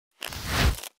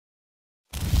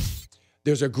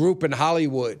There's a group in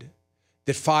Hollywood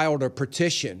that filed a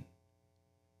petition,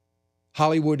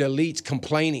 Hollywood elites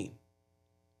complaining.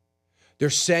 They're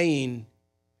saying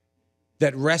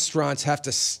that restaurants have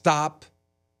to stop.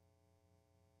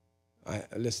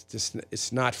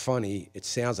 It's not funny. It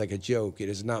sounds like a joke. It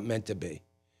is not meant to be.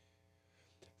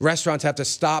 Restaurants have to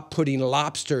stop putting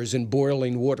lobsters in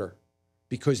boiling water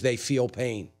because they feel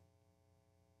pain.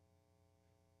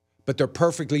 But they're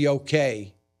perfectly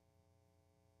okay.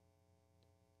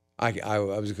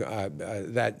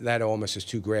 That almost is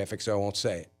too graphic, so I won't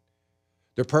say it.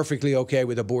 They're perfectly okay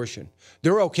with abortion.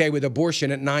 They're okay with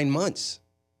abortion at 9 months.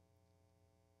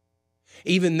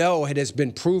 Even though it has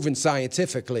been proven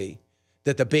scientifically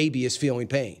that the baby is feeling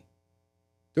pain.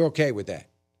 They're okay with that.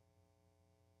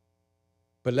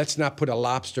 But let's not put a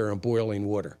lobster in boiling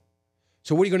water.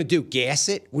 So what are you going to do? Gas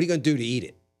it? What are you going to do to eat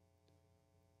it?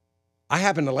 I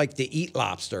happen to like to eat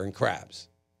lobster and crabs.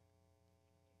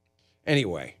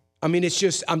 Anyway, I mean,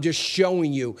 I'm just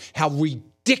showing you how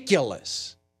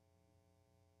ridiculous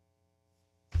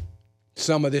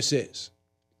some of this is.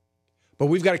 But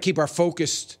we've got to keep our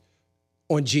focus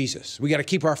on Jesus. We got to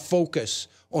keep our focus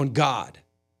on God.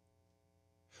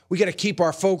 We got to keep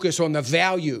our focus on the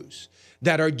values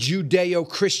that our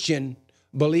Judeo-Christian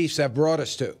beliefs have brought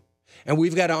us to. And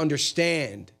we've got to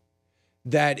understand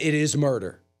that it is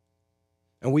murder.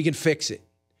 And we can fix it.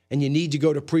 And you need to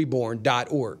go to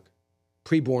preborn.org.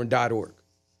 Preborn.org.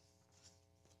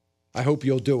 I hope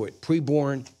you'll do it.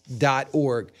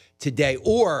 Preborn.org today.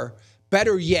 Or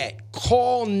better yet,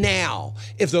 call now.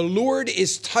 If the Lord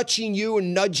is touching you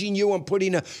and nudging you and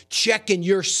putting a check in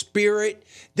your spirit,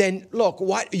 then look,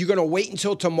 what? You're going to wait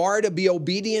until tomorrow to be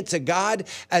obedient to God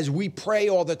as we pray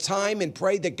all the time and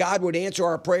pray that God would answer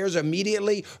our prayers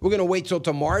immediately? We're going to wait till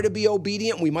tomorrow to be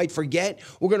obedient. We might forget.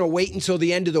 We're going to wait until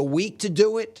the end of the week to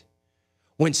do it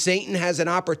when Satan has an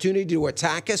opportunity to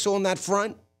attack us on that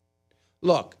front?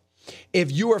 Look,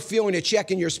 if you are feeling a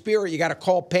check in your spirit, you got to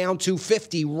call pound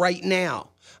 250 right now.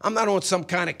 I'm not on some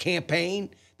kind of campaign.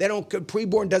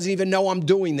 Preborn doesn't even know I'm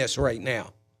doing this right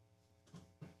now.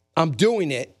 I'm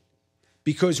doing it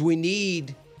because we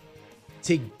need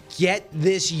to get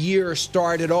this year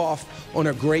started off on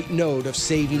a great note of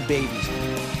saving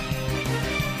babies.